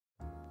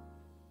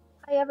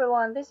Hi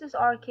everyone, this is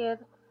Orchid.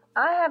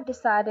 I have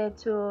decided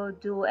to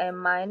do a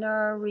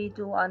minor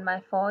redo on my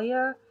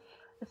foyer.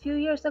 A few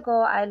years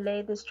ago, I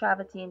laid this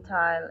travertine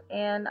tile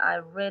and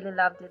I really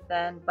loved it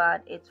then,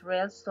 but it's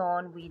real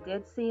stone. We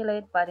did seal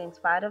it, but in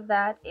spite of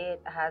that,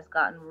 it has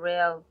gotten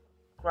real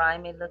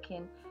grimy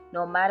looking.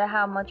 No matter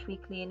how much we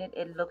clean it,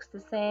 it looks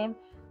the same.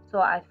 So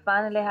I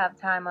finally have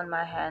time on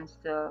my hands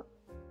to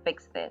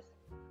fix this.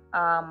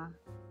 Um,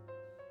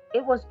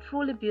 it was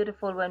truly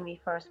beautiful when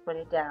we first put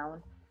it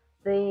down.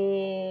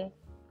 The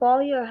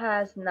foyer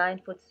has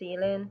 9-foot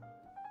ceiling.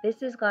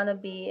 This is gonna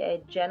be a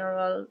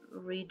general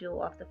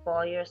redo of the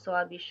foyer, so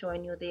I'll be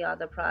showing you the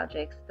other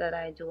projects that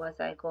I do as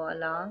I go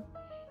along.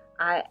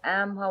 I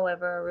am,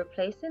 however,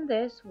 replacing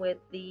this with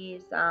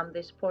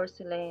this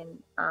porcelain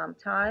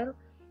tile.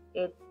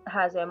 It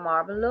has a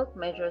marble look,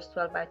 measures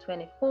 12 by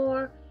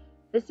 24.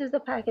 This is the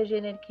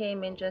packaging it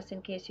came in, just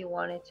in case you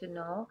wanted to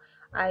know.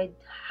 I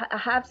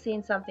have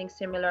seen something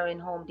similar in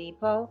Home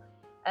Depot,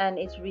 and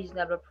it's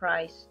reasonable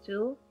price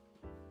too.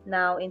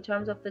 Now, in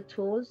terms of the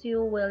tools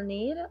you will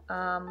need,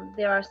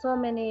 there are so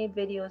many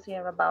videos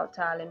here about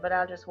tiling, but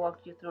I'll just walk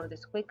you through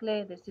this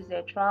quickly. This is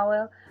a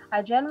trowel.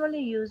 I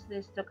generally use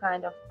this to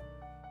kind of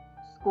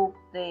scoop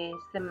the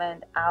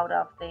cement out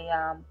of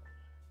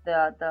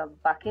the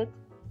bucket,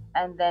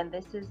 and then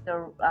this is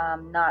the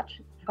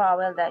notch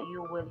trowel that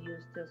you will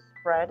use to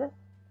spread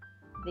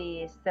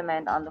the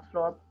cement on the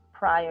floor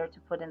prior to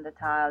putting the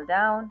tile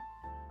down.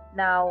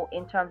 Now,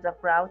 in terms of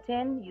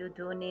grouting, you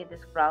do need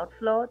this grout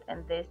float,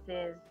 and this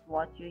is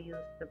what you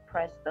use to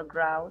press the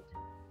grout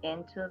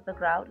into the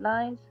grout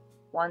lines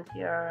once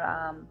your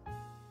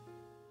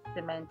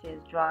cement is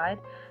dried.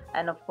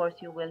 And of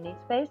course, you will need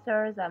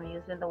spacers. I'm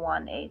using the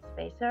 1/8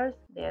 spacers.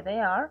 There they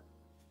are.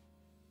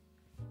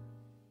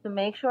 To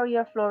make sure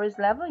your floor is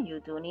level,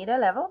 you do need a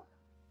level.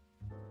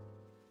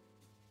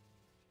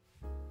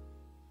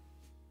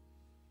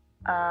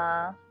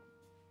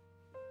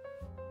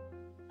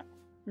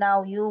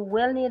 Now you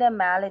will need a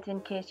mallet in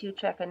case you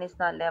check and it's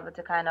not level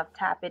to kind of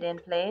tap it in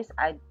place.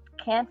 I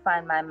can't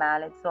find my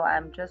mallet, so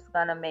I'm just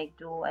gonna make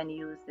do and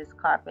use this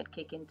carpet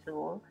kicking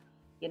tool.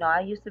 You know, I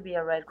used to be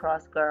a Red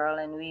Cross girl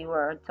and we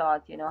were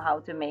taught, how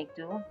to make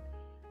do.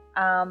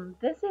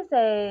 This is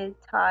a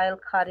tile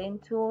cutting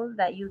tool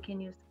that you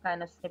can use to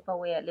kind of snip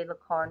away at little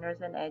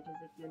corners and edges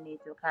if you need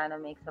to kind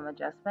of make some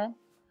adjustment.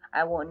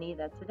 I won't need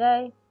that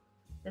today.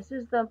 This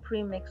is the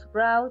pre-mixed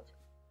grout.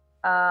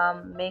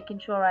 Making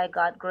sure I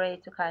got gray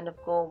to kind of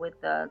go with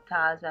the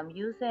tiles I'm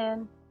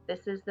using.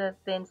 This is the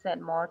thin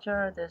set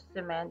mortar, the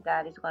cement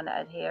that is going to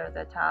adhere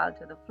the tile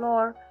to the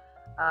floor.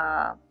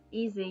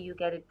 Easy, you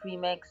get it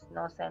pre-mixed,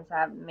 no sense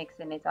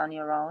mixing it on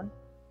your own.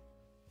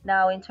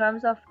 Now, in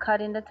terms of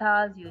cutting the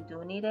tiles, you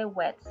do need a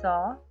wet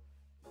saw.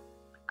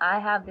 I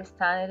have this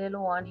tiny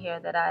little one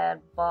here that I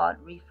had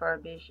bought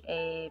refurbished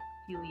a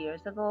few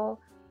years ago,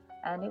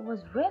 and it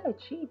was really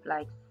cheap,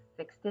 like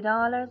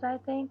 $60, I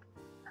think.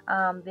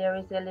 There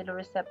is a little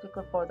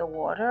receptacle for the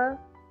water.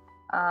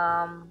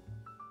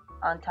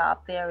 On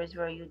top there is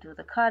where you do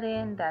the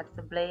cutting. That's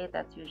the blade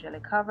that's usually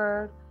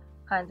covered.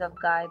 Kind of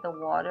guide the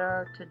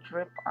water to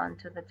drip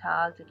onto the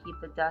tile to keep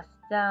the dust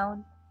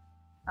down.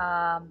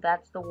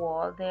 That's the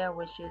wall there,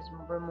 which is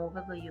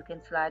removable. You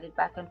can slide it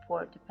back and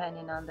forth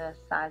depending on the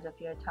size of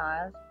your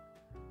tiles.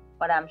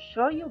 But I'm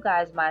sure you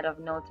guys might have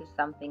noticed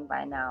something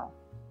by now.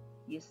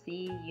 You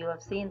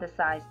have seen the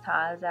size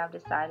tiles I've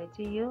decided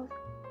to use,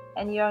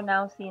 and you're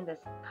now seeing this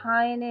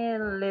tiny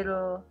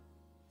little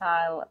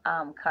tile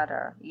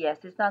cutter.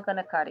 Yes, it's not going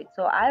to cut it.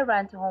 So I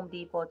ran to Home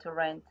Depot to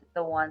rent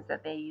the ones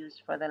that they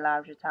use for the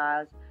larger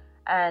tiles,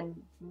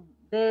 and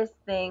this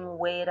thing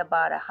weighed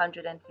about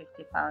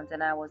 150 pounds,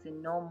 and I was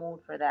in no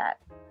mood for that.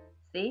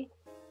 See,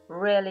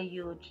 really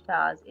huge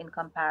tiles in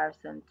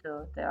comparison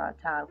to the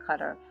tile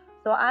cutter.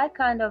 So I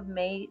kind of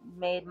made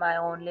my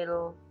own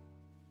little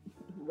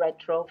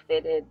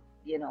retrofitted,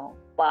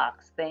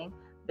 box thing,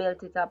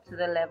 built it up to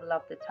the level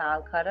of the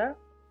tile cutter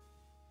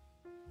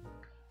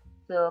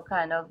to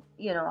kind of,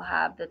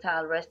 have the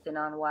tile resting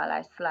on while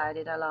I slide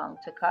it along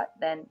to cut.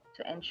 Then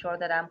to ensure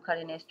that I'm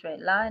cutting a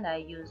straight line, I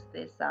use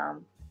this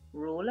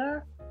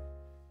ruler.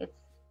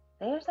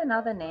 There's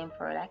another name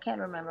for it. I can't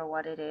remember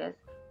what it is,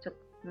 to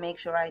make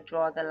sure I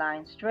draw the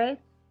line straight,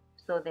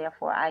 so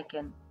therefore I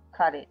can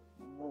cut it,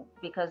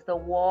 because the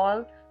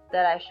wall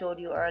that I showed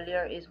you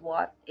earlier is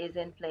what is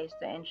in place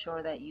to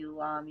ensure that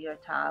your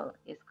tile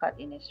is cut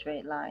in a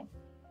straight line.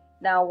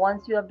 Now,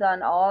 once you have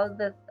done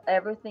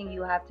everything,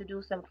 you have to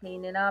do some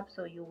cleaning up,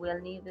 so you will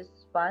need this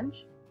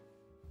sponge.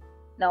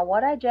 Now,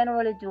 what I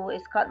generally do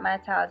is cut my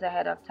tiles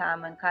ahead of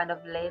time and kind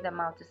of lay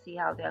them out to see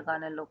how they're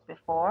gonna look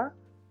before.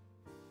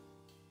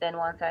 Then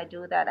once I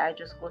do that, I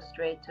just go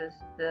straight to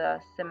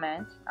the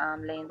cement,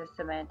 laying the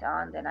cement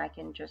on. Then I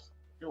can just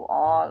do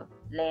all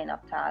laying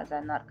of tiles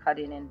and not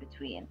cutting in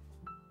between.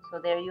 So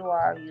there you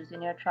are,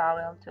 using your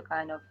trowel to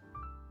kind of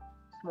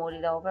smooth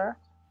it over,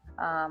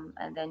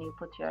 and then you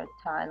put your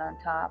tile on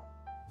top.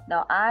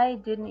 Now, I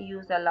didn't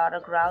use a lot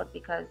of grout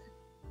because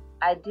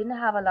I didn't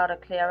have a lot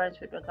of clearance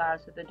with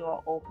regards to the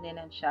door opening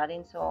and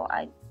shutting, so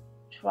I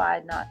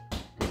tried not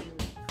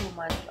too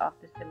much of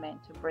the cement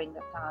to bring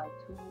the tile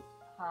too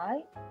high,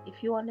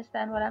 if you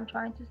understand what I'm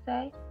trying to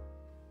say.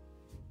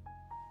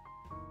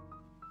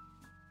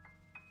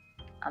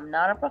 I'm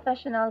not a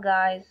professional,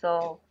 guys,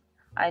 so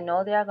I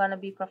know there are going to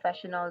be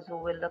professionals who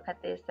will look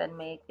at this and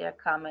make their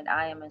comment.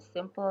 I am a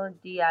simple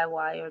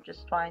DIYer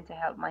just trying to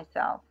help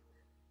myself,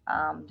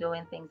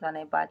 doing things on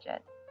a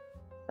budget.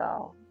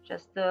 So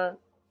just to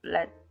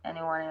let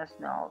anyone else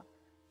know.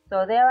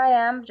 So there I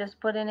am, just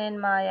putting in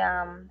my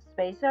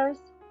spacers.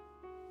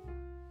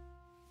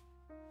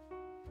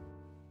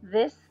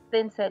 This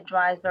thin set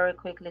dries very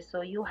quickly,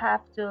 so you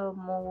have to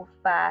move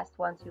fast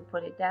once you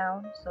put it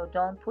down. So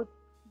don't put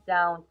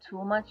down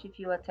too much if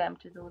you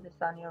attempt to do this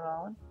on your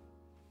own.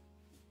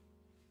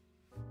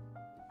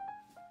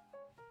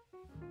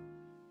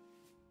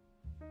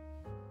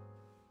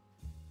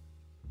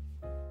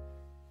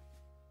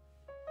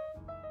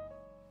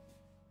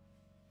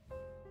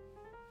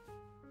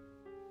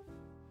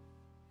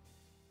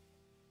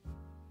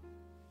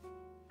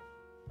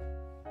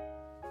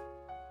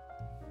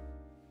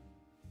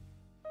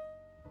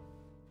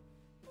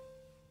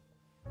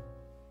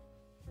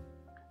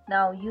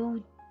 Now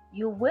you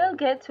will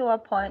get to a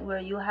point where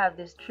you have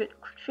these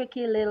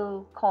tricky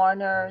little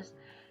corners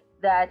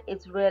that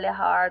it's really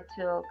hard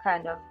to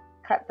kind of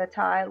cut the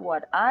tile.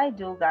 What I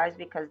do, guys,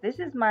 because this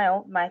is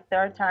my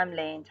third time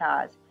laying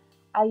tiles,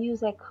 I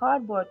use a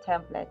cardboard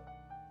template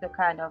to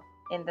kind of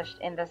in the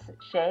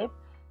shape.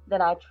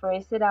 Then I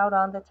trace it out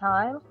on the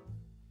tile,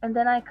 and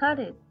then I cut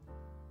it.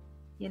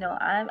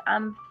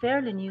 I'm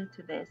fairly new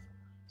to this.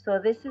 So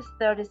this is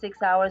 36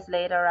 hours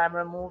later. I'm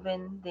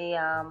removing the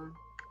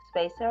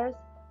spacers,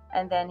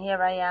 and then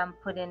here I am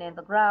putting in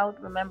the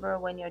grout. Remember,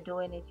 when you're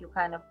doing it, you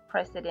kind of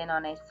press it in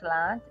on a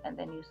slant and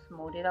then you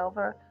smooth it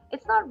over.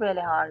 It's not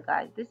really hard,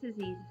 guys. This is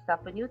easy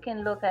stuff, and you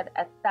can look at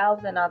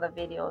 1,000 other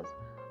videos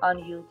on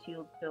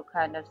YouTube to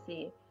kind of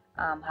see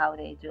how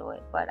they do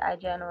it. But I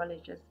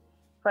generally just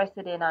press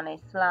it in on a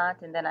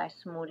slant and then I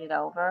smooth it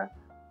over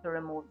to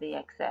remove the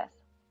excess.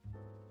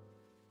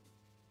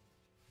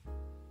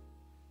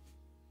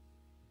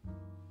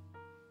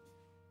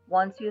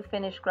 Once you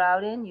finish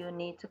grouting, you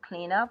need to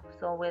clean up.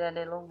 So with a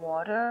little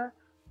water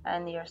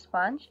and your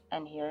sponge,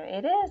 and here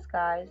it is,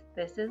 guys.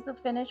 This is the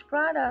finished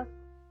product.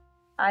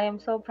 I am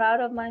so proud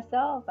of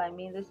myself. I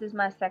mean, this is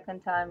my second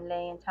time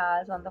laying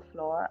tiles on the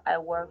floor. I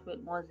worked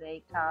with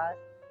mosaic tiles,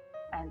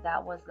 and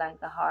that was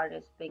like the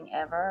hardest thing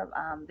ever.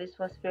 This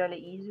was fairly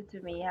easy to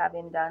me,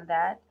 having done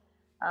that.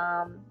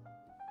 Um,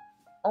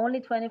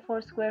 Only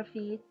 24 square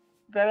feet.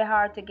 Very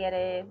hard to get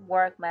a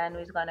workman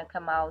who's going to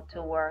come out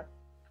to work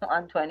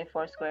on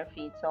 24 square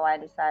feet. So I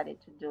decided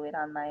to do it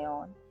on my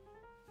own.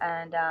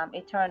 And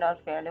it turned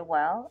out fairly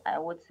well. I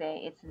would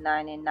say it's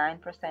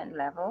 99%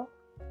 level.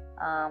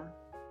 Um,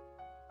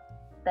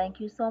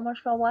 Thank you so much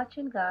for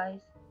watching,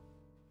 guys.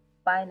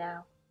 Bye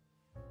now.